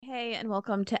Hey, and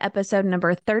welcome to episode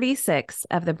number 36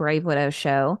 of the Brave Widow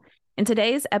Show. In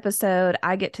today's episode,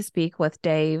 I get to speak with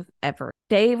Dave Everett.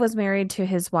 Dave was married to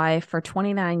his wife for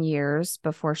 29 years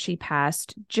before she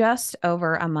passed just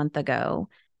over a month ago,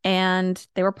 and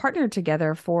they were partnered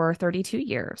together for 32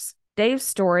 years. Dave's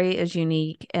story is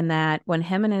unique in that when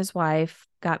him and his wife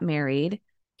got married,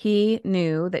 he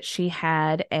knew that she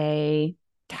had a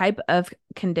type of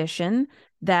condition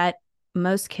that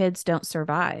most kids don't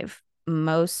survive.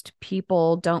 Most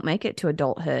people don't make it to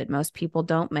adulthood. Most people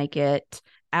don't make it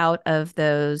out of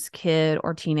those kid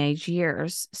or teenage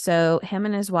years. So him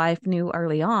and his wife knew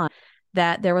early on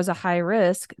that there was a high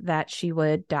risk that she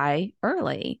would die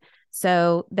early.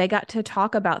 So they got to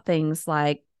talk about things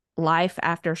like life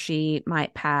after she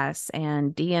might pass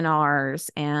and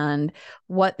DNRs and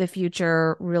what the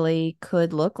future really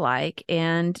could look like,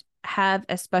 and have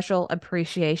a special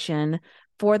appreciation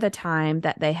for the time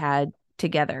that they had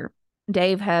together.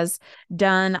 Dave has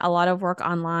done a lot of work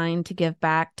online to give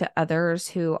back to others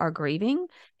who are grieving,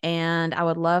 and I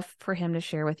would love for him to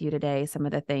share with you today some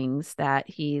of the things that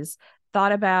he's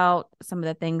thought about, some of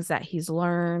the things that he's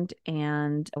learned,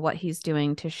 and what he's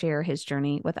doing to share his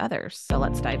journey with others. So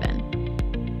let's dive in.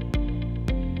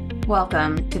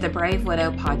 Welcome to the Brave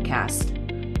Widow podcast.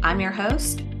 I'm your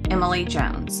host, Emily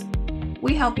Jones.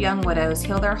 We help young widows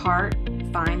heal their heart,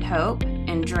 find hope,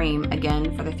 and dream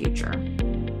again for the future.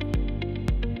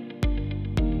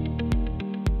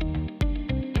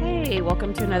 Hey,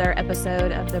 welcome to another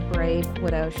episode of the Brave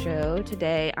Widow Show.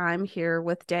 Today, I'm here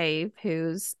with Dave,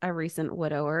 who's a recent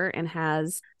widower and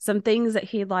has some things that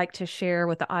he'd like to share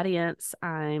with the audience.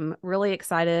 I'm really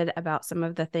excited about some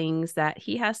of the things that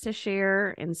he has to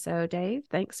share. And so, Dave,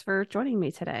 thanks for joining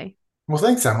me today. Well,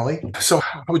 thanks, Emily. So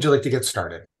how would you like to get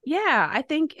started? Yeah, I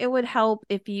think it would help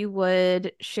if you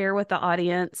would share with the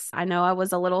audience. I know I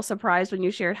was a little surprised when you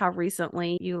shared how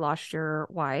recently you lost your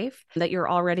wife, that you're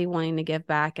already wanting to give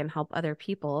back and help other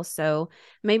people. So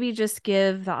maybe just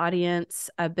give the audience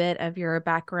a bit of your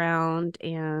background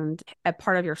and a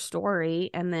part of your story,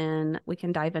 and then we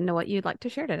can dive into what you'd like to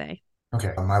share today.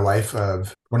 Okay. My wife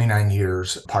of 29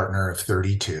 years, partner of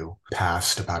 32,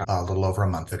 passed about a little over a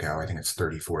month ago. I think it's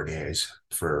 34 days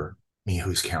for me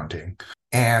who's counting.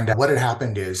 And what had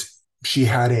happened is she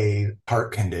had a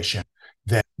heart condition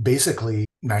that basically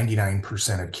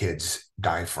 99% of kids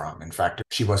die from. In fact,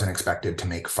 she wasn't expected to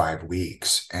make 5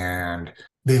 weeks. And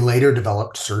they later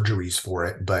developed surgeries for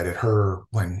it. But at her,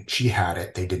 when she had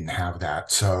it, they didn't have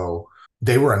that. So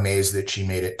they were amazed that she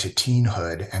made it to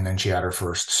teenhood. And then she had her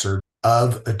first surgery.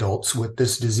 Of adults with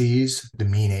this disease, the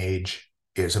mean age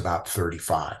is about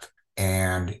 35.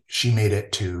 And she made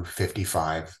it to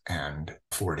 55 and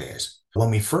 4 days. When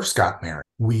we first got married,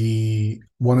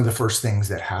 one of the first things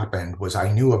that happened was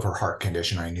I knew of her heart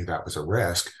condition. I knew that was a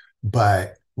risk,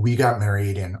 but we got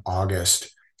married in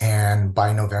August. And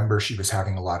by November, she was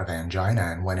having a lot of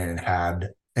angina and went in and had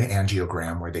an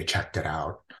angiogram where they checked it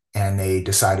out. And they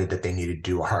decided that they needed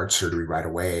to do a heart surgery right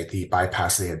away. The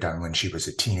bypass they had done when she was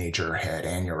a teenager had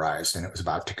aneurysed and it was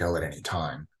about to go at any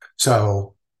time.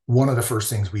 So one of the first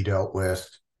things we dealt with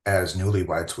as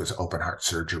newlyweds was open heart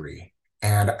surgery.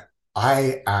 And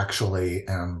I actually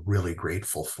am really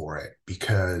grateful for it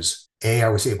because I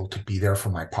was able to be there for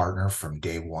my partner from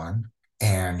day one.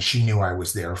 And she knew I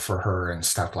was there for her and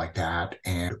stuff like that.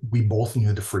 And we both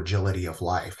knew the fragility of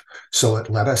life. So it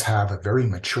let us have a very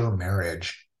mature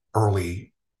marriage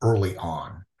early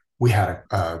on. We had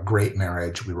a great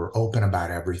marriage. We were open about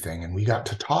everything. And we got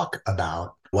to talk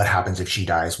about what happens if she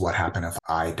dies, what happens if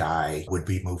I die, would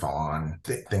we move on,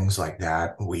 things like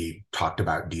that. We talked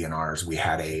about DNRs. We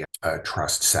had a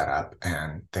trust set up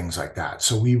and things like that.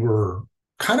 So we were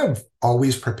kind of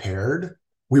always prepared.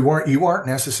 You weren't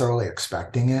necessarily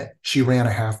expecting it. She ran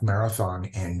a half marathon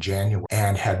in January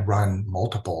and had run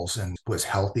multiples and was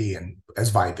healthy and as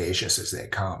vivacious as they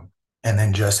come. And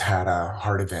then just had a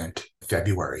heart event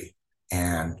February.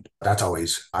 And that's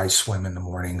always, I swim in the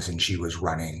mornings and she was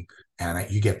running and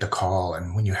you get the call.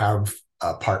 And when you have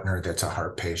a partner that's a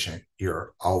heart patient, it's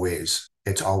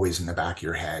always in the back of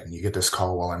your head. And you get this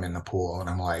call while I'm in the pool and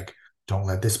I'm like, don't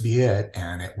let this be it.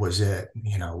 And it was it,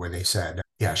 where they said,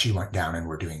 yeah, she went down and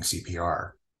we're doing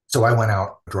CPR. So I went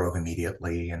out, drove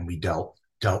immediately, and we dealt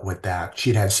with that.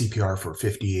 She'd had CPR for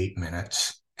 58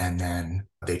 minutes. And then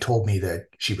they told me that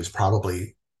she was brought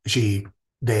me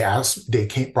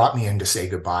in to say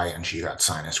goodbye and she got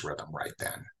sinus rhythm right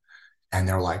then. And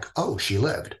they're like, oh, she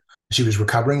lived. She was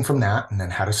recovering from that and then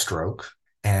had a stroke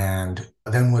and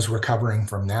then was recovering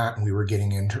from that. And we were getting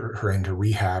her into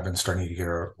rehab and starting to get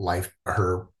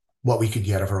what we could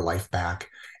get of her life back.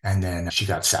 And then she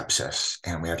got sepsis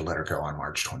and we had to let her go on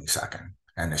March 22nd.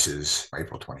 And this is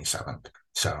April 27th.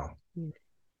 So,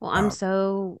 Well, I'm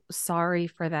so sorry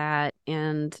for that.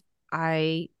 And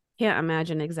I can't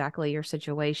imagine exactly your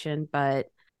situation, but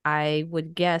I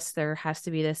would guess there has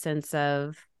to be this sense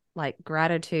of like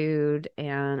gratitude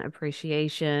and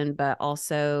appreciation, but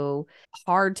also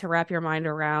hard to wrap your mind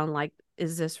around like,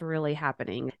 is this really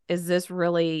happening? Is this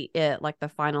really it? Like the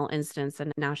final instance,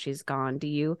 and now she's gone. Do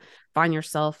you find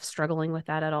yourself struggling with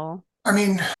that at all? I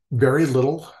mean, very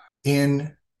little.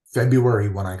 In February,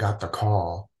 when I got the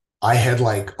call, I had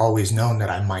like always known that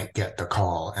I might get the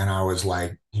call, and I was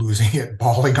like losing it,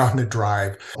 bawling on the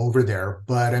drive over there.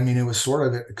 But I mean, it was sort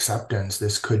of acceptance.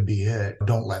 This could be it.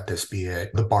 Don't let this be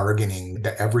it. The bargaining,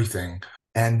 the everything.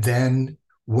 And then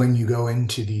when you go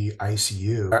into the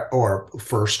ICU, or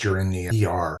first you're in the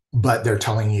ER, but they're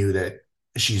telling you that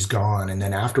she's gone. And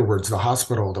then afterwards, the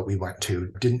hospital that we went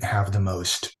to didn't have the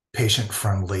most patient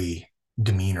friendly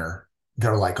demeanor.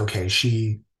 They're like, okay,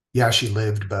 she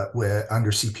lived, but with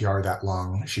under CPR that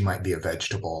long, she might be a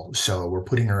vegetable. So we're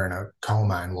putting her in a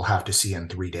coma and we'll have to see in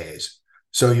 3 days.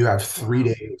 So you have 3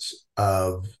 days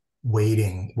of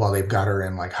waiting while they've got her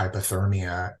in like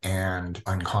hypothermia and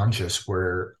unconscious,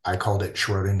 where I called it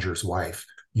Schrodinger's wife.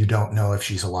 You don't know if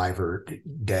she's alive or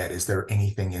dead. Is there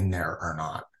anything in there or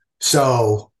not?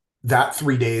 So that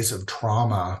 3 days of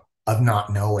trauma of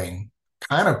not knowing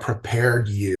kind of prepared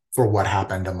you for what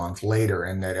happened a month later,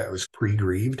 and that it was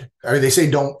pre-grieved. I mean, they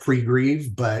say don't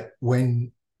pre-grieve, but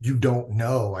when you don't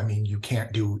know, I mean, you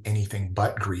can't do anything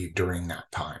but grieve during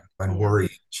that time and worry,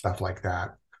 stuff like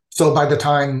that. So by the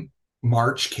time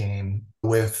March came,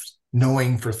 with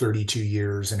knowing for 32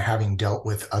 years and having dealt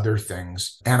with other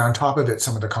things, and on top of it,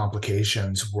 some of the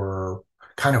complications were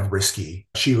kind of risky.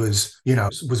 She was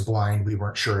blind. We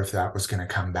weren't sure if that was going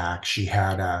to come back.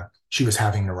 She was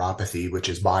having neuropathy, which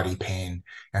is body pain,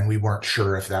 and we weren't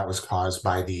sure if that was caused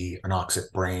by the anoxic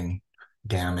brain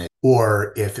damage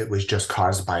or if it was just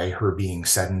caused by her being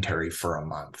sedentary for a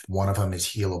month. One of them is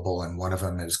healable and one of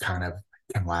them is kind of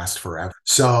can last forever.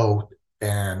 So,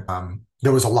 and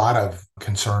there was a lot of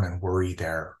concern and worry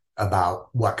there about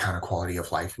what kind of quality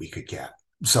of life we could get.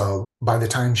 So by the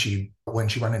time when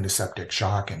she went into septic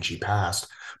shock and she passed,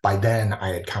 by then I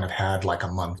had kind of had like a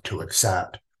month to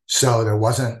accept. So there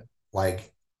wasn't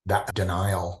like that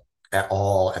denial at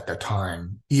all at the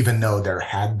time, even though there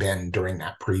had been during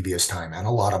that previous time, and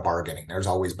a lot of bargaining. There's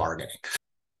always bargaining.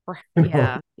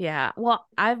 Yeah. Yeah. Well,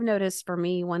 I've noticed for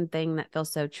me, one thing that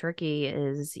feels so tricky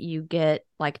is you get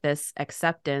like this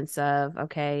acceptance of,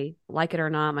 okay, like it or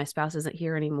not, my spouse isn't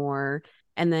here anymore.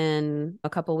 And then a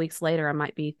couple weeks later, I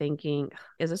might be thinking,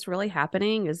 is this really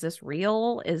happening? Is this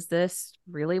real? Is this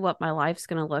really what my life's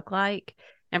going to look like?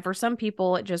 And for some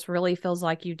people, it just really feels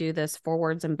like you do this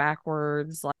forwards and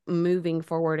backwards, like moving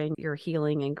forward in your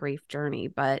healing and grief journey.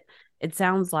 But it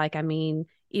sounds like, I mean,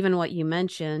 even what you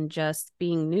mentioned, just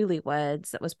being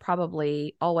newlyweds, that was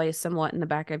probably always somewhat in the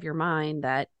back of your mind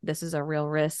that this is a real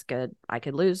risk. I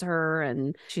could lose her,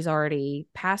 and she's already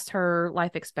past her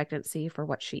life expectancy for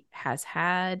what she has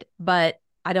had. But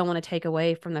I don't want to take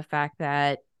away from the fact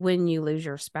that when you lose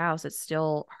your spouse, it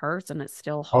still hurts and it's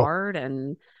still hard.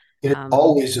 And it's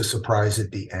always a surprise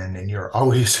at the end, and you're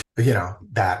always,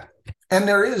 that. And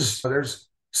there's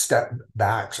step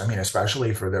backs. I mean,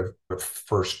 especially for the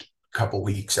first couple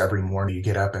weeks, every morning you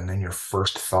get up and then your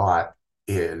first thought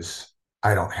is,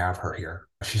 I don't have her here.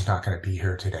 She's not going to be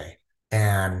here today.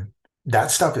 And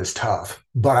that stuff is tough.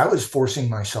 But I was forcing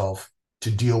myself to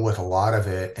deal with a lot of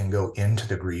it and go into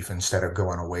the grief instead of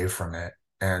going away from it.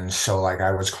 And so like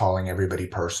I was calling everybody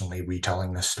personally,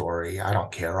 retelling the story. I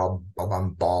don't care.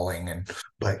 I'm bawling,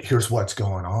 but here's what's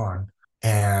going on,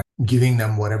 and giving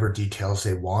them whatever details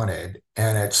they wanted.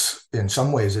 And it's, in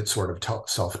some ways, it's sort of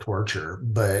self-torture,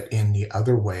 but in the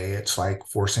other way, it's like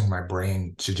forcing my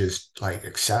brain to just like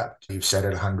accept. You've said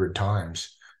it 100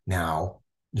 times now,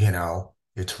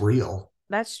 it's real.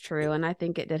 That's true. And I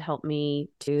think it did help me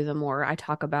too. The more I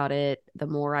talk about it, the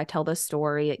more I tell the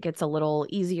story, it gets a little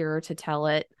easier to tell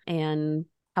it and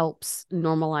helps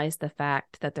normalize the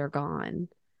fact that they're gone.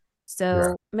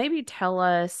 So maybe tell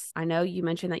us, I know you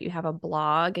mentioned that you have a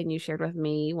blog and you shared with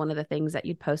me one of the things that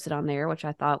you'd posted on there, which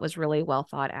I thought was really well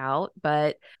thought out,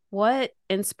 but what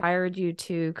inspired you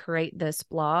to create this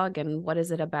blog and what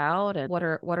is it about? And what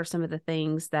are some of the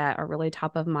things that are really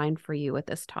top of mind for you with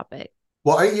this topic?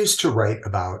 Well, I used to write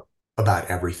about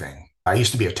everything. I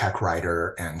used to be a tech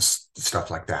writer and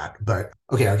stuff like that. But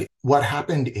okay, what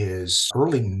happened is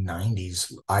early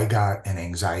 90s, I got an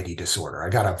anxiety disorder. I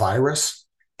got a virus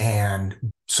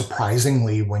And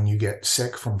surprisingly, when you get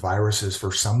sick from viruses,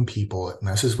 for some people, it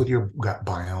messes with your gut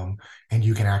biome and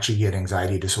you can actually get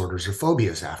anxiety disorders or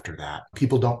phobias after that.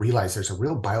 People don't realize there's a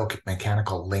real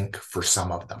biomechanical link for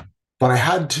some of them. But I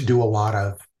had to do a lot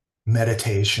of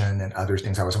meditation and other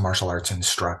things. I was a martial arts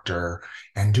instructor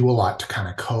and do a lot to kind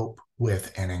of cope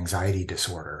with an anxiety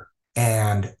disorder.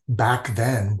 And back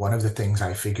then, one of the things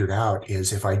I figured out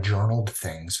is if I journaled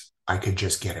things, I could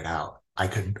just get it out. I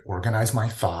could organize my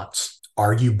thoughts,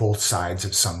 argue both sides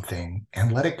of something,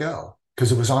 and let it go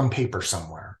because it was on paper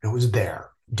somewhere. It was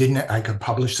there. I could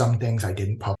publish some things, I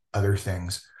didn't publish other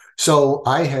things. So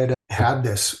I had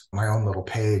this, my own little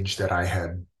page that I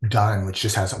had done, which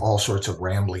just has all sorts of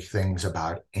rambly things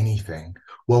about anything.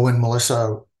 Well, when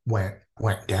Melissa went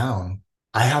down,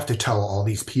 I have to tell all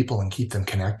these people and keep them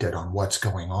connected on what's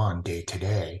going on day to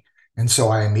day. And so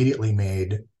I immediately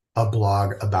made a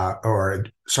blog about, or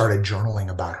started journaling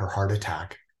about her heart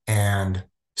attack and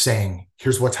saying,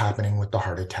 here's what's happening with the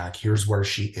heart attack. Here's where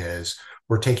she is.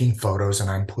 We're taking photos and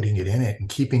I'm putting it in it and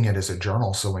keeping it as a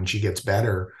journal. So when she gets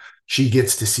better, she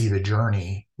gets to see the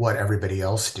journey, what everybody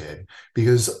else did.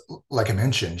 Because like I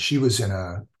mentioned, she was in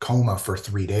a coma for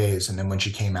 3 days. And then when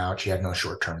she came out, she had no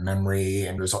short-term memory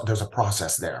and there's a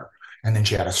process there. And then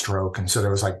she had a stroke. And so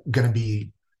there was like going to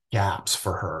be gaps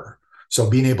for her. So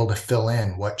being able to fill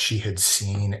in what she had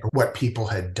seen, what people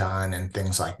had done and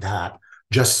things like that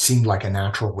just seemed like a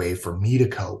natural way for me to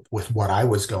cope with what I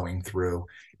was going through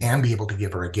and be able to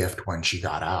give her a gift when she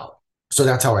got out. So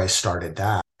that's how I started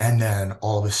that. And then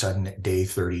all of a sudden, at day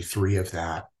 33 of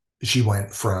that, she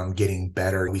went from getting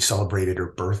better. We celebrated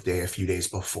her birthday a few days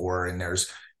before, and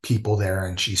there's people there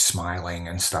and she's smiling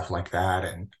and stuff like that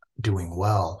and doing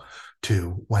well,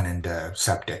 to went into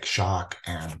septic shock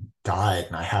and died.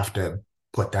 And I have to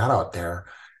put that out there.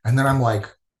 And then I'm like,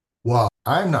 well,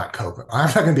 I'm not coping. I'm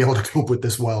not going to be able to cope with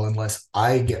this well unless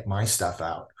I get my stuff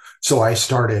out. So I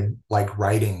started like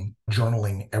writing,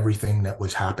 journaling everything that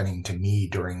was happening to me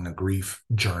during the grief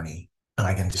journey. And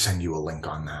I can send you a link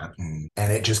on that. And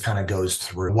it just kind of goes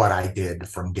through what I did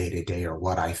from day to day or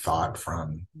what I thought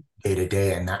from day to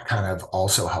day. And that kind of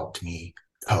also helped me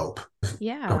cope.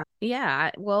 Yeah.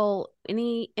 Yeah. Well,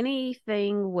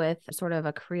 anything with sort of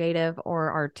a creative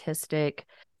or artistic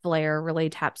flair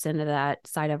really taps into that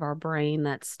side of our brain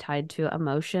that's tied to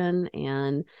emotion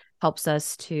and helps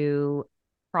us to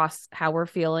process how we're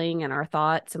feeling and our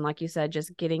thoughts. And like you said,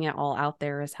 just getting it all out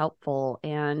there is helpful.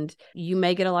 And you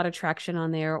may get a lot of traction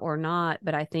on there or not,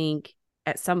 but I think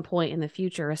at some point in the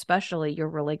future, especially, you're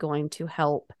really going to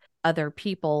help other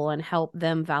people and help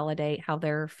them validate how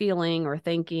they're feeling or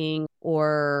thinking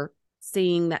or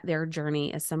seeing that their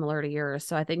journey is similar to yours.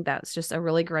 So I think that's just a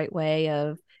really great way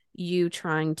of you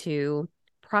trying to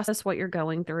process what you're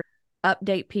going through,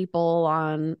 update people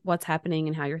on what's happening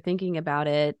and how you're thinking about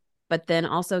it, but then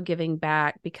also giving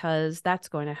back, because that's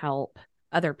going to help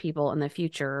other people in the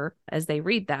future as they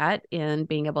read that and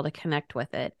being able to connect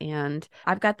with it. And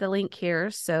I've got the link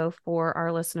here. So for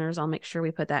our listeners, I'll make sure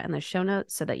we put that in the show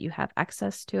notes so that you have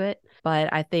access to it.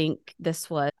 But I think this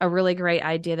was a really great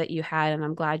idea that you had. And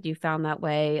I'm glad you found that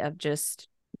way of just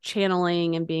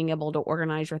channeling and being able to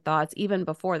organize your thoughts even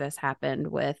before this happened,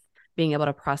 with being able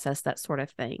to process that sort of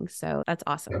thing. So that's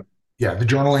awesome. Yeah, the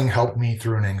journaling helped me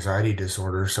through an anxiety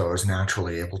disorder, so it was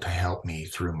naturally able to help me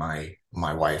through my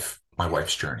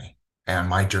wife's journey and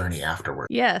my journey afterward.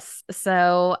 Yes.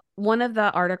 So one of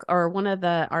the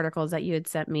articles that you had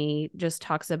sent me just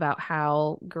talks about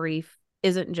how grief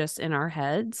isn't just in our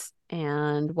heads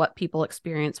and what people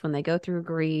experience when they go through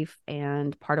grief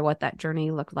and part of what that journey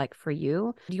looked like for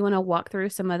you. Do you want to walk through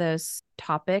some of those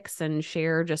topics and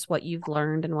share just what you've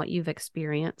learned and what you've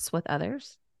experienced with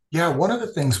others? Yeah, one of the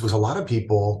things was a lot of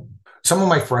people, some of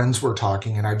my friends were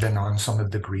talking, and I've been on some of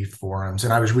the grief forums,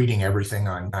 and I was reading everything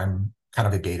I'm kind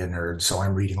of a data nerd, so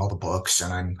I'm reading all the books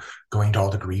and I'm going to all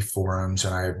the grief forums,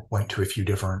 and I went to a few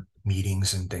different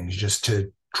meetings and things just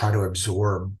to try to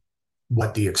absorb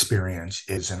what the experience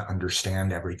is and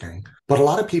understand everything. But a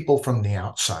lot of people from the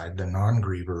outside, the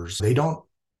non-grievers,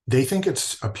 they think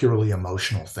it's a purely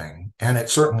emotional thing. And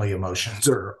it's certainly emotions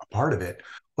are a part of it.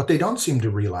 What they don't seem to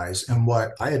realize, and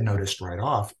what I had noticed right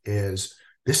off, is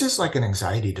this is like an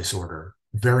anxiety disorder,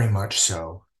 very much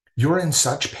so. You're in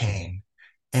such pain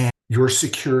and your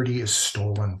security is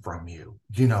stolen from you.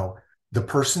 You know, the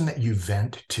person that you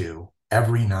vent to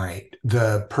every night,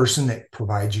 the person that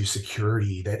provides you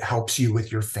security, that helps you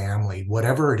with your family,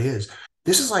 whatever it is,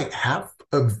 this is like half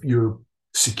of your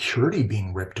security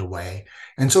being ripped away.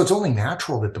 And so it's only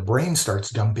natural that the brain starts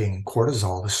dumping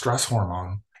cortisol, the stress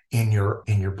hormone, in your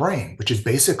brain, which is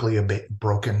basically a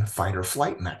broken fight or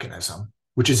flight mechanism.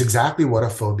 which is exactly what a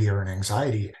phobia or an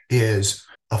anxiety is.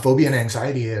 A phobia and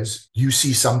anxiety is you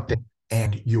see something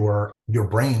and your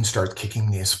brain starts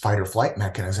kicking this fight or flight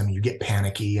mechanism. You get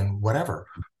panicky and whatever.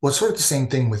 Well, it's sort of the same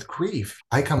thing with grief.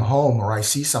 I come home or I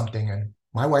see something and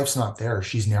my wife's not there.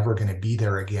 She's never going to be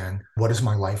there again. What is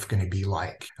my life going to be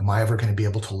like? Am I ever going to be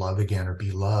able to love again or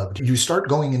be loved? You start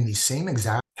going in these same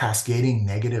exact cascading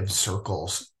negative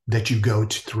circles that you go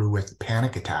through with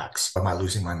panic attacks. Am I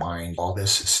losing my mind? All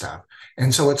this stuff.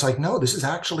 And so it's like, no, this is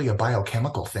actually a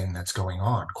biochemical thing that's going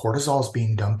on. Cortisol is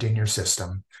being dumped in your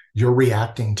system. You're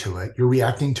reacting to it. You're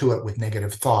reacting to it with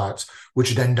negative thoughts,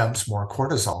 which then dumps more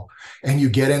cortisol. And you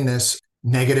get in this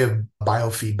negative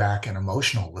biofeedback and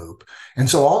emotional loop. And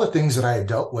so all the things that I had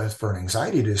dealt with for an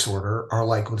anxiety disorder are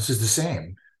like, well, this is the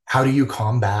same. How do you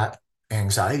combat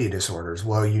anxiety disorders?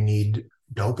 Well, you need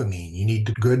dopamine, you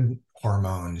need good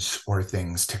hormones or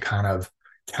things to kind of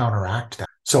counteract that.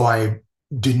 So I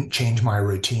didn't change my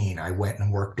routine. I went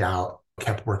and worked out,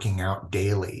 kept working out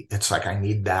daily. It's like I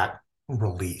need that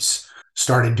release.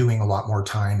 Started doing a lot more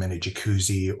time in a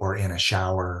jacuzzi or in a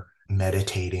shower,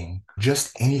 meditating,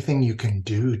 just anything you can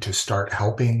do to start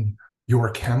helping your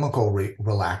chemical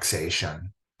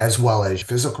relaxation as well as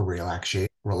physical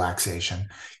relaxation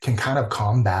can kind of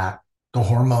combat the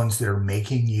hormones that are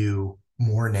making you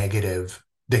more negative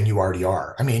than you already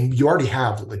are. I mean, you already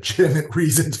have legitimate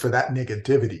reasons for that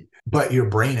negativity, but your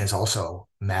brain is also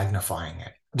magnifying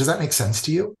it. Does that make sense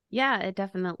to you? Yeah, it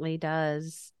definitely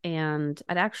does. And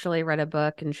I'd actually read a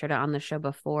book and shared it on the show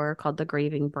before called The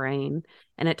Grieving Brain.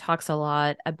 And it talks a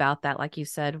lot about that, like you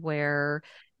said, where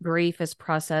grief is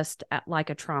processed like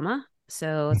a trauma.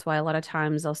 So that's why a lot of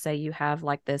times they'll say you have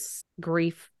like this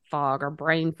grief fog or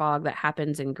brain fog that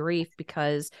happens in grief,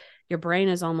 because your brain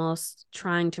is almost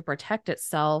trying to protect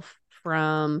itself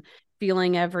from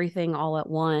feeling everything all at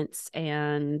once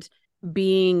and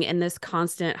being in this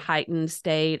constant heightened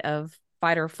state of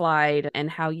fight or flight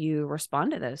and how you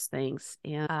respond to those things.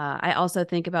 And I also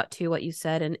think about too what you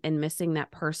said and missing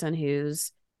that person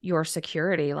who's your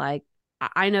security. Like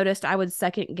I noticed I would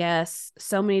second guess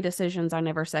so many decisions I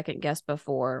never second guessed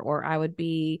before, or I would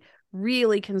be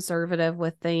really conservative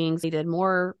with things. Needed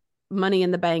more money in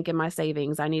the bank in my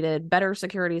savings. I needed better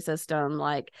security system.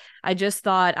 Like I just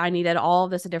thought I needed all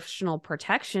this additional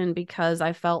protection because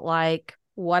I felt like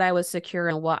what I was secure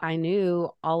and what I knew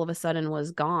all of a sudden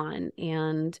was gone.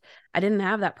 And I didn't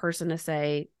have that person to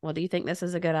say, well, do you think this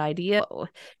is a good idea?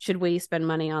 Should we spend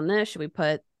money on this? Should we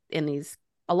put in these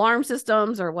alarm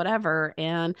systems or whatever?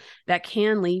 And that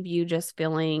can leave you just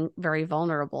feeling very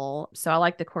vulnerable. So I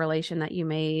like the correlation that you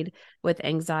made with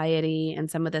anxiety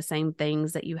and some of the same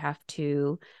things that you have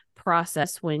to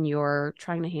process when you're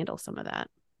trying to handle some of that.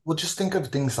 Well, just think of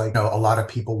things like, a lot of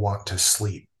people want to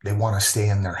sleep. They want to stay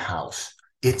in their house.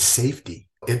 It's safety.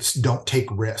 It's don't take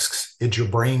risks. It's your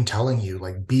brain telling you,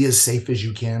 like, be as safe as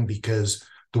you can because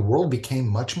the world became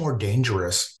much more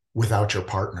dangerous without your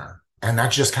partner. And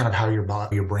that's just kind of how your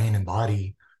brain and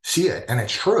body see it. And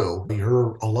it's true.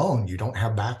 You're alone. You don't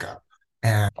have backup.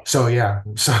 And so, yeah.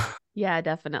 So, yeah,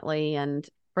 definitely. And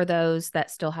for those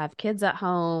that still have kids at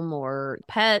home or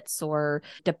pets or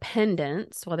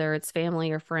dependents, whether it's family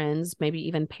or friends, maybe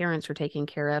even parents you're taking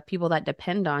care of, people that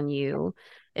depend on you,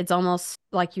 it's almost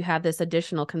like you have this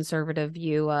additional conservative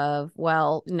view of,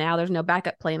 well, now there's no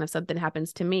backup plan if something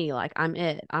happens to me. Like I'm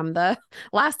the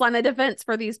last line of defense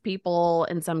for these people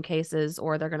in some cases,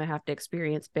 or they're going to have to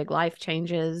experience big life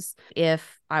changes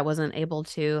if I wasn't able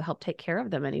to help take care of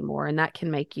them anymore. And that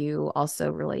can make you also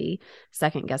really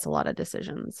second guess a lot of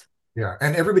decisions. yeah.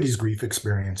 And everybody's grief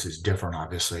experience is different,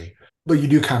 obviously. But you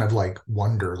do kind of like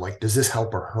wonder, like, does this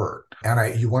help or hurt?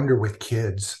 And you wonder with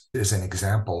kids, as an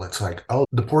example, it's like, oh,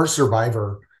 the poor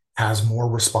survivor has more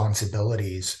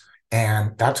responsibilities,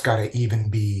 and that's got to even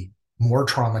be more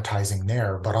traumatizing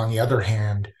there. But on the other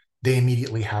hand, they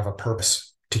immediately have a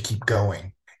purpose to keep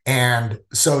going. And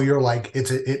so you're like,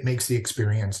 it makes the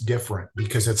experience different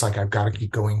because it's like, I've got to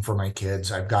keep going for my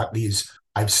kids.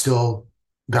 I've still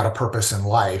got a purpose in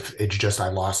life. It's just I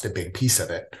lost a big piece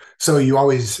of it. So you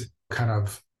always kind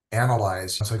of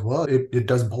analyze. It's like, well, it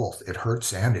does both. It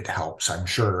hurts and it helps, I'm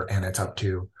sure. And it's up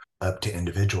to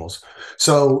individuals.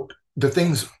 So the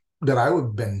things that I would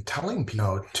have been telling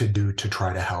people to do to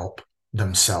try to help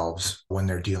themselves when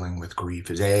they're dealing with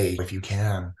grief is if you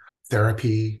can,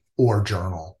 therapy or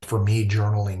journal. For me,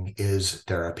 journaling is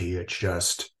therapy. It's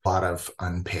just a lot of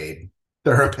unpaid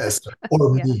therapist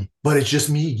or Yeah. me, but it's just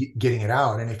me getting it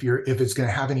out. And if it's going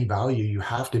to have any value, you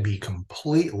have to be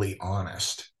completely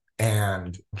honest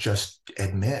and just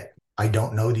admit I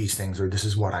don't know these things, or this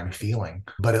is what I'm feeling.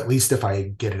 But at least if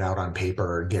I get it out on paper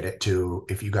or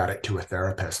if you got it to a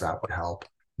therapist, that would help.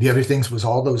 The other things was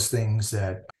all those things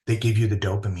that they give you the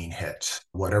dopamine hits,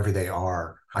 whatever they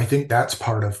are. I think that's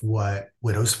part of what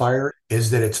Widow's Fire is,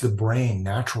 that it's the brain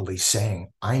naturally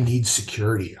saying, I need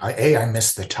security. I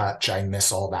miss the touch. I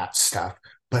miss all that stuff.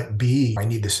 But B, I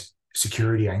need this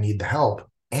security. I need the help.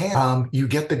 And you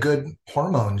get the good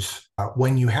hormones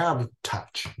when you have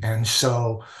touch. And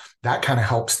so that kind of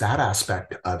helps that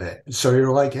aspect of it. So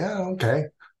you're like, yeah, okay.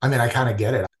 I mean, I kind of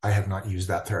get it. I have not used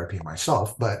that therapy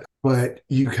myself, but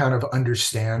you kind of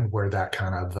understand where that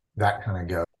kind of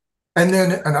goes. And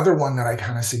then another one that I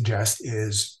kind of suggest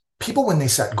is people, when they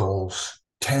set goals,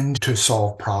 tend to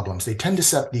solve problems. They tend to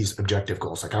set these objective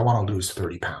goals. Like, I want to lose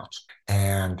 30 pounds.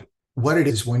 And what it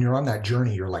is, when you're on that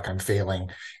journey, you're like, I'm failing.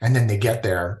 And then they get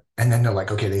there and then they're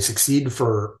like, okay, they succeed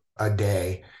for a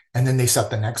day. And then they set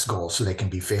the next goal so they can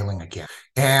be failing again.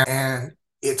 And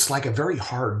it's like a very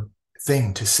hard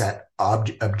thing to set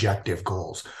objective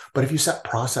goals. But if you set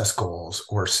process goals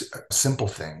or simple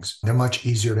things, they're much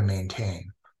easier to maintain.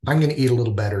 I'm going to eat a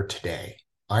little better today.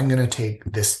 I'm going to take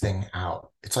this thing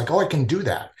out. It's like, oh, I can do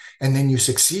that. And then you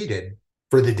succeeded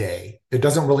for the day. It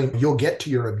doesn't really, you'll get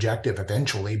to your objective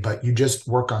eventually, but you just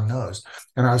work on those.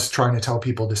 And I was trying to tell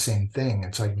people the same thing.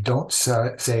 It's like, don't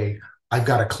say, I've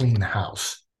got to clean the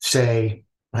house. Say,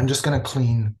 I'm just going to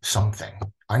clean something.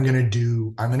 I'm going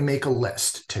to make a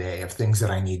list today of things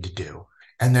that I need to do.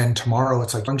 And then tomorrow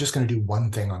it's like, I'm just going to do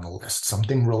one thing on the list,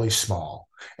 something really small.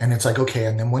 And it's like, okay.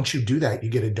 And then once you do that, you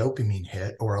get a dopamine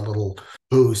hit or a little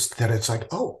boost that it's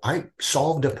like, oh, I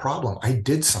solved a problem. I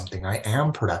did something. I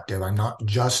am productive. I'm not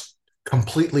just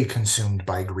completely consumed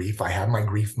by grief. I have my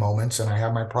grief moments and I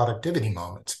have my productivity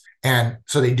moments. And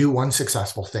so they do one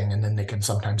successful thing and then they can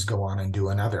sometimes go on and do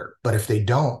another. But if they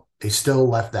don't, they still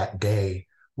left that day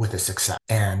with a success,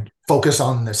 and focus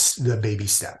on the baby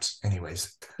steps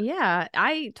anyways. Yeah,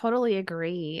 I totally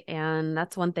agree. And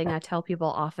that's one thing I tell people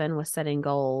often with setting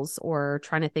goals or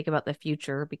trying to think about the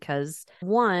future, because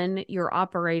one, you're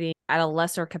operating at a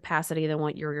lesser capacity than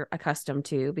what you're accustomed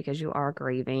to because you are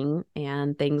grieving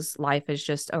and life is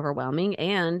just overwhelming.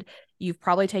 And you've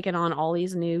probably taken on all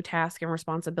these new tasks and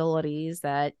responsibilities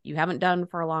that you haven't done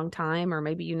for a long time, or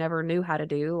maybe you never knew how to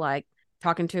do, like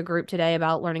talking to a group today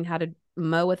about learning how to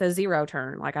mow with a zero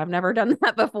turn. Like, I've never done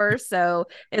that before. So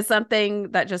it's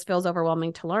something that just feels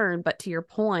overwhelming to learn. But to your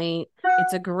point,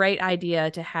 it's a great idea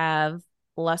to have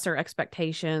lesser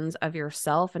expectations of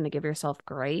yourself and to give yourself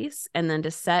grace, and then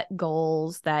to set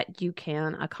goals that you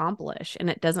can accomplish. And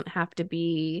it doesn't have to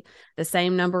be the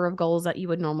same number of goals that you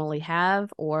would normally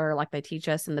have, or like they teach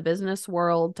us in the business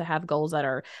world, to have goals that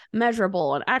are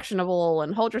measurable and actionable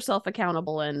and hold yourself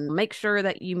accountable and make sure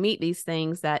that you meet these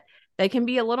things. That they can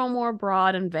be a little more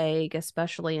broad and vague,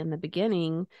 especially in the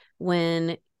beginning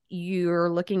when you're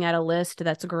looking at a list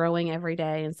that's growing every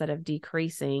day instead of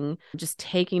decreasing. Just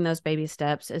taking those baby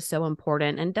steps is so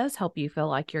important and does help you feel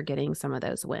like you're getting some of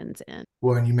those wins in.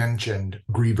 Well, and you mentioned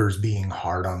grievers being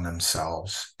hard on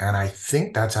themselves. And I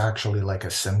think that's actually like a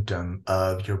symptom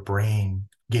of your brain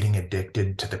getting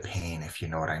addicted to the pain, if you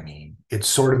know what I mean. It's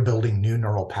sort of building new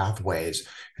neural pathways,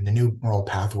 and the new neural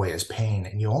pathway is pain.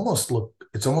 And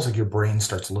it's almost like your brain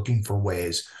starts looking for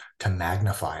ways to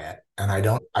magnify it. And I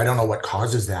don't know what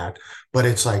causes that, but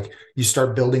it's like you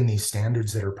start building these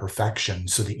standards that are perfection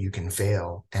so that you can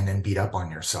fail and then beat up on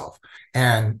yourself.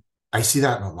 And I see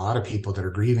that in a lot of people that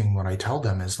are grieving. When I tell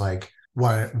them, is like,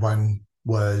 one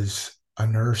was a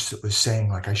nurse that was saying,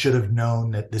 like, I should have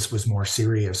known that this was more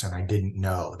serious and I didn't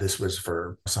know this was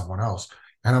for someone else.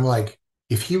 And I'm like,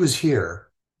 if he was here,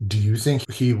 do you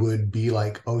think he would be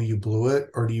like, oh, you blew it?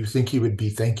 Or do you think he would be,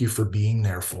 thank you for being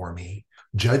there for me?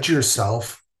 Judge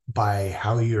yourself by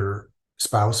how your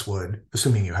spouse would,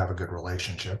 assuming you have a good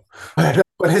relationship. But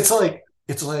it's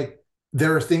like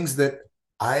there are things that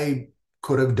I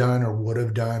could have done or would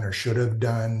have done or should have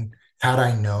done had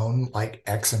I known like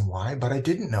X and Y, but I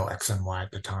didn't know X and Y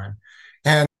at the time.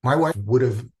 And my wife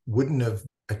wouldn't have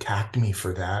attacked me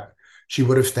for that. She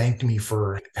would have thanked me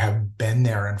for have been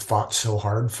there and fought so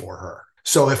hard for her.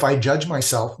 So if I judge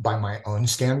myself by my own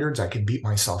standards, I could beat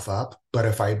myself up. But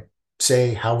if I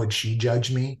say, how would she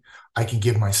judge me? I can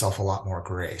give myself a lot more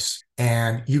grace.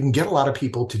 And you can get a lot of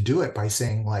people to do it by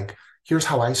saying, like, here's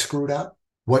how I screwed up.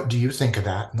 What do you think of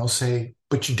that? And they'll say,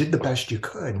 but you did the best you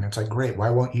could. And it's like, great. Why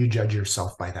won't you judge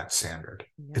yourself by that standard?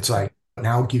 Yeah. It's like,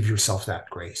 now give yourself that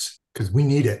grace, because we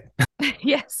need it.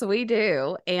 Yes, we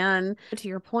do. And to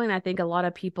your point, I think a lot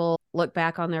of people look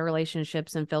back on their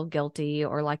relationships and feel guilty,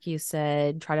 or like you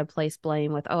said, try to place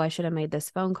blame with, oh, I should have made this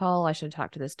phone call, I should have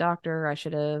talked to this doctor,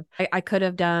 I could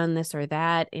have done this or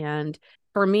that. And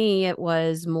for me, it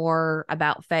was more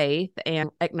about faith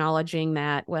and acknowledging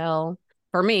that, well,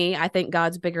 for me, I think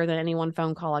God's bigger than any one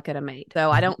phone call I could have made.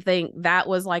 So I don't think that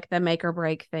was like the make or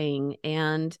break thing.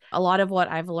 And a lot of what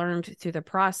I've learned through the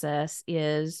process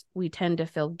is we tend to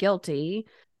feel guilty,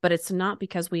 but it's not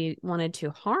because we wanted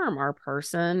to harm our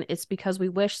person. It's because we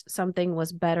wish something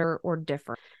was better or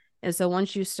different. And so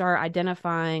once you start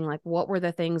identifying, like, what were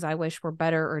the things I wish were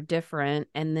better or different,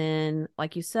 and then,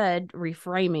 like you said,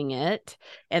 reframing it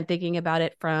and thinking about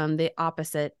it from the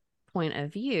opposite point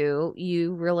of view,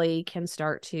 you really can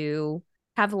start to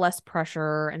have less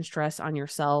pressure and stress on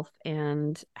yourself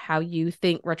and how you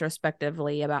think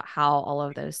retrospectively about how all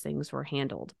of those things were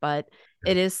handled. But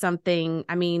it is something,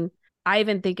 I mean, I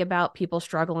even think about people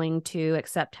struggling to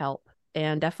accept help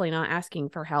and definitely not asking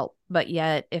for help. But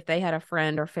yet, if they had a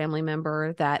friend or family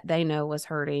member that they know was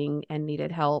hurting and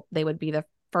needed help, they would be the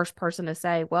first person to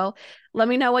say, well, let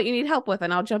me know what you need help with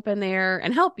and I'll jump in there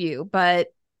and help you. But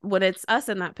when it's us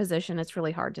in that position, it's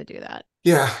really hard to do that.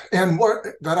 Yeah. And what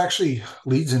that actually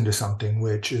leads into something,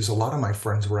 which is a lot of my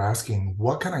friends were asking,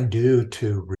 what can I do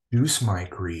to reduce my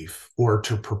grief or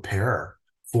to prepare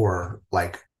for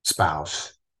like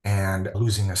spouse and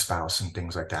losing a spouse and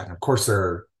things like that? And of course,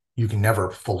 you can never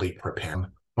fully prepare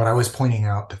them. But I was pointing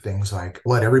out to things like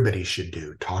what everybody should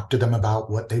do. Talk to them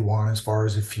about what they want as far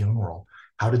as a funeral.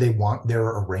 How do they want their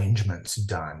arrangements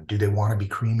done? Do they want to be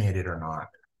cremated or not?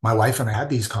 My wife and I had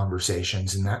these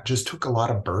conversations, and that just took a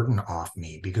lot of burden off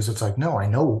me because it's like, no, I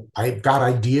know I've got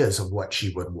ideas of what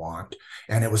she would want.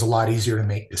 And it was a lot easier to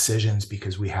make decisions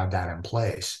because we had that in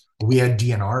place. We had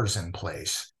DNRs in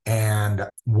place. And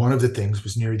one of the things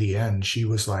was near the end, she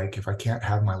was like, if I can't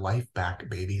have my life back,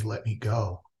 baby, let me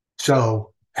go.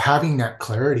 So having that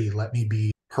clarity let me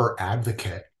be her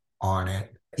advocate on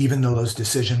it, even though those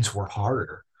decisions were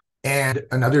harder. And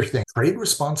another thing, trade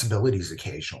responsibilities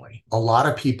occasionally. A lot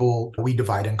of people, we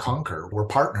divide and conquer. We're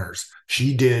partners.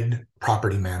 She did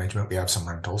property management. We have some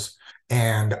rentals.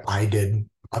 And I did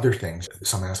other things,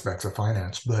 some aspects of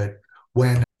finance. But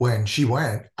when she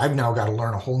went, I've now got to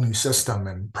learn a whole new system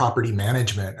and property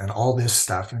management and all this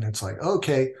stuff. And it's like,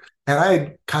 okay. And I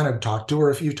had kind of talked to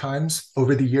her a few times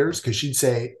over the years because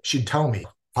she'd tell me, if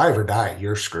I ever die,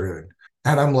 you're screwed.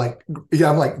 And I'm like,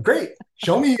 great.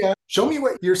 Show me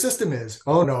what your system is.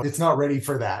 Oh no, it's not ready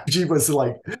for that. She was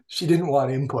like, she didn't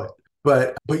want input.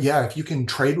 But yeah, if you can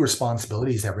trade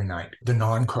responsibilities every night, the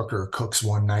non-cooker cooks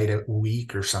one night a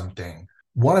week or something.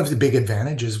 One of the big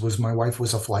advantages was my wife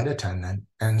was a flight attendant.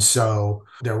 And so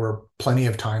there were plenty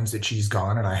of times that she's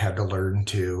gone and I had to learn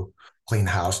to clean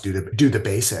the house, do the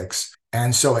basics.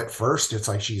 And so at first it's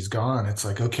like she's gone. It's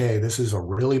like, okay, this is a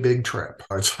really big trip.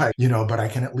 It's like, but I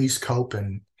can at least cope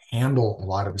and handle a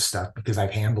lot of the stuff because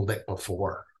I've handled it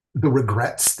before. The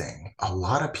regrets thing, a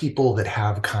lot of people that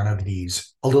have kind of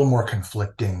these a little more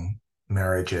conflicting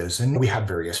marriages, and we had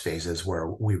various phases where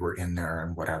we were in there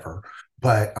and whatever,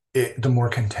 but the more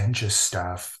contentious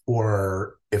stuff,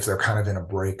 or if they're kind of in a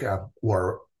breakup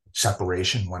or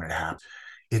separation when it happens,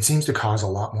 it seems to cause a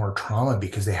lot more trauma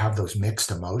because they have those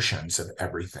mixed emotions of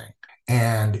everything.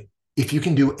 And if you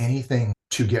can do anything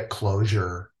to get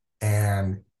closure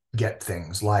and get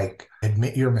things like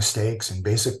admit your mistakes and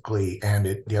basically,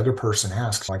 the other person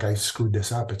asks, like, I screwed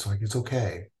this up. It's like, it's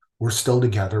okay. We're still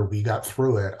together. We got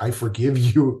through it. I forgive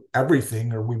you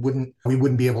everything, or we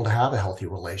wouldn't be able to have a healthy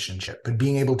relationship. But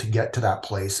being able to get to that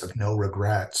place of no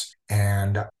regrets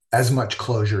and as much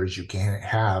closure as you can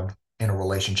have in a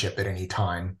relationship at any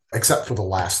time, except for the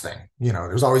last thing.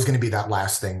 There's always going to be that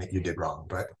last thing that you did wrong,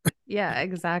 but Yeah,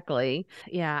 exactly.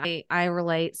 Yeah, I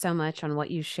relate so much on what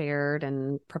you shared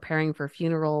and preparing for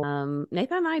funeral.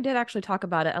 Nathan and I did actually talk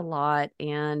about it a lot.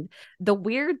 And the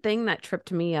weird thing that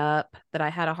tripped me up that I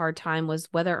had a hard time was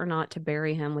whether or not to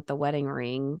bury him with the wedding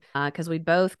ring. Because we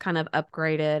both kind of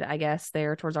upgraded, I guess,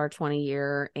 there towards our 20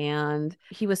 year. And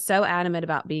he was so adamant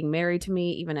about being married to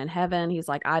me, even in heaven. He's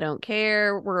like, I don't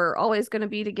care. We're always going to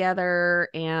be together.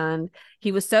 And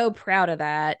he was so proud of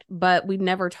that, but we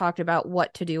never talked about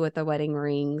what to do with the wedding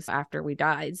rings after we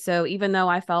died. So even though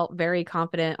I felt very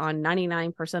confident on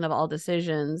 99% of all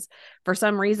decisions, for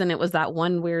some reason, it was that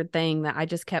one weird thing that I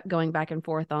just kept going back and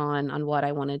forth on what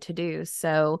I wanted to do.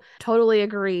 So totally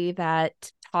agree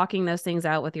that talking those things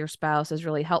out with your spouse is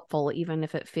really helpful, even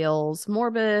if it feels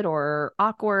morbid or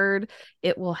awkward.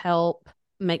 It will help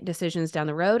make decisions down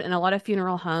the road. And a lot of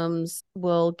funeral homes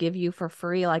will give you for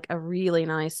free, like a really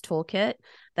nice toolkit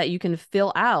that you can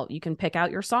fill out. You can pick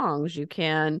out your songs. You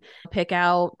can pick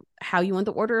out how you want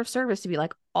the order of service to be.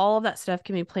 Like, all of that stuff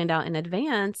can be planned out in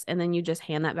advance, and then you just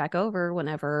hand that back over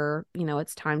whenever,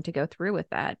 it's time to go through with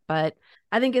that. But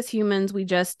I think as humans, we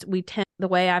tend, the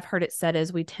way I've heard it said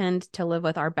is we tend to live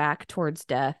with our back towards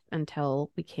death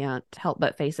until we can't help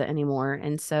but face it anymore.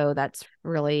 And so that's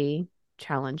really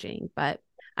challenging. But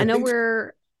I know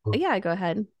yeah, go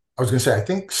ahead. I was going to say, I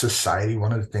think society,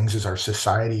 one of the things is our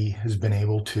society has been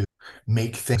able to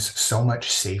make things so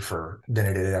much safer than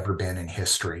it had ever been in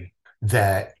history,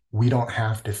 that we don't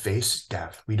have to face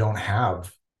death. We don't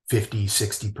have 50,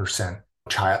 60%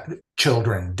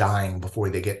 children dying before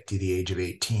they get to the age of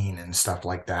 18 and stuff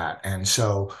like that. And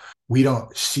so we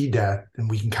don't see death, and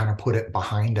we can kind of put it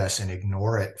behind us and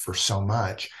ignore it for so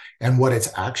much. And what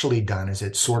it's actually done is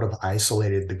it's sort of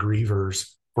isolated the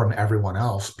grievers from everyone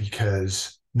else,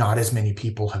 because not as many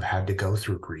people have had to go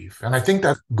through grief. And I think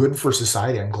that's good for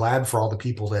society. I'm glad for all the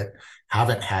people that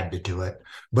haven't had to do it.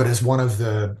 But as one of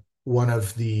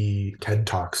the TED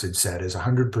Talks had said, is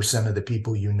 100% of the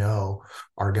people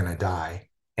are going to die.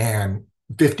 And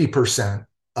 50%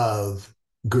 of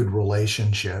good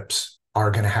relationships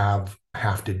are going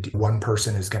to one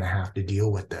person is going to have to deal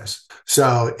with this.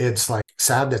 So it's like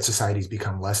sad that society's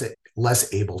become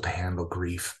less able to handle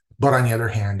grief. But on the other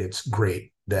hand, it's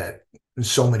great that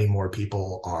so many more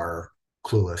people are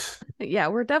clueless. Yeah,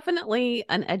 we're definitely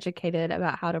uneducated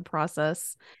about how to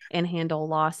process and handle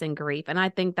loss and grief. And I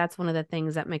think that's one of the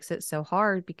things that makes it so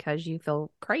hard, because you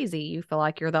feel crazy. You feel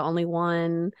like you're the only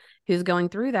one who's going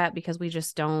through that, because we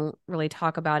just don't really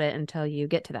talk about it until you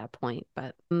get to that point.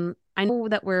 But I know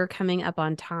that we're coming up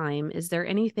on time. Is there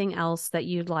anything else that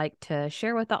you'd like to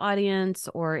share with the audience,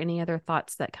 or any other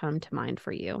thoughts that come to mind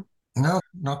for you? No,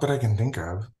 not that I can think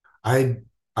of.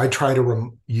 I try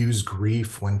to use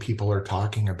grief when people are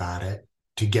talking about it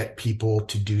to get people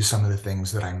to do some of the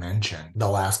things that I mentioned.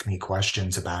 They'll ask me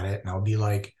questions about it, and I'll be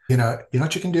like, you know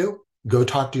what you can do? Go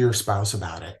talk to your spouse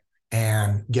about it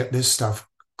and get this stuff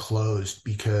closed,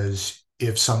 because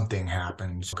if something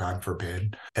happens, God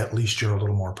forbid, at least you're a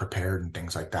little more prepared and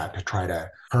things like that, to try to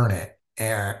turn it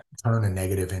and turn a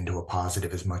negative into a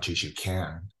positive as much as you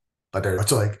can. But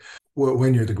it's like,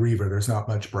 when you're the griever, there's not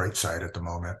much bright side at the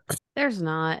moment. There's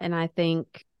not. And I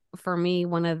think for me,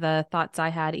 one of the thoughts I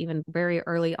had even very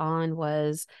early on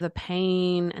was the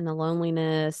pain and the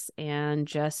loneliness and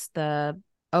just the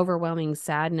overwhelming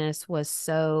sadness was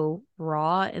so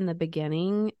raw in the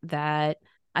beginning that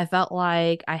I felt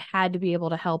like I had to be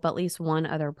able to help at least one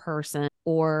other person,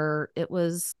 or it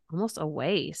was almost a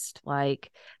waste.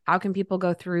 Like, how can people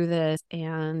go through this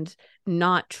and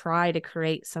not try to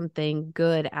create something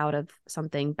good out of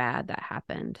something bad that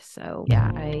happened? So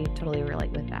yeah, I totally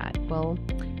relate with that. Well,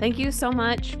 thank you so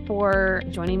much for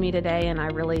joining me today. And I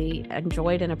really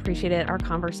enjoyed and appreciated our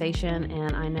conversation.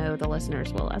 And I know the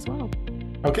listeners will as well.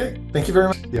 Okay. Thank you very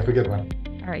much. You have a good one.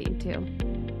 All right. You too.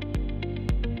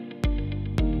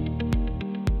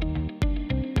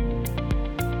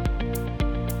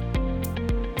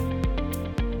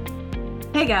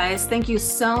 Hey guys, thank you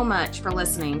so much for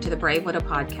listening to the Brave Widow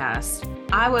podcast.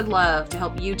 I would love to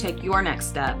help you take your next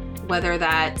step, whether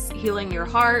that's healing your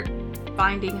heart,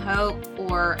 finding hope,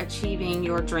 or achieving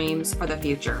your dreams for the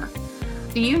future.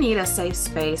 Do you need a safe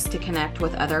space to connect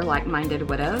with other like-minded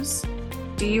widows?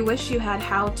 Do you wish you had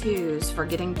how-tos for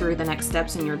getting through the next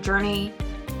steps in your journey,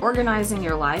 organizing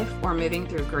your life, or moving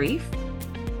through grief?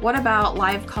 What about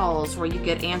live calls where you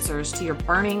get answers to your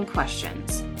burning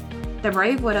questions? The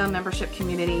Brave Widow membership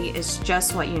community is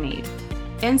just what you need.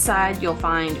 Inside, you'll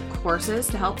find courses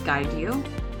to help guide you,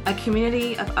 a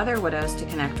community of other widows to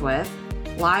connect with,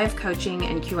 live coaching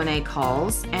and Q&A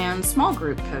calls, and small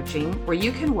group coaching where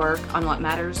you can work on what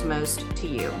matters most to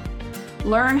you.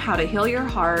 Learn how to heal your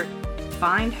heart,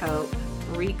 find hope,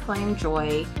 reclaim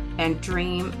joy, and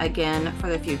dream again for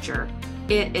the future.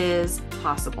 It is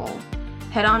possible.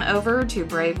 Head on over to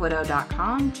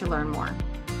bravewidow.com to learn more.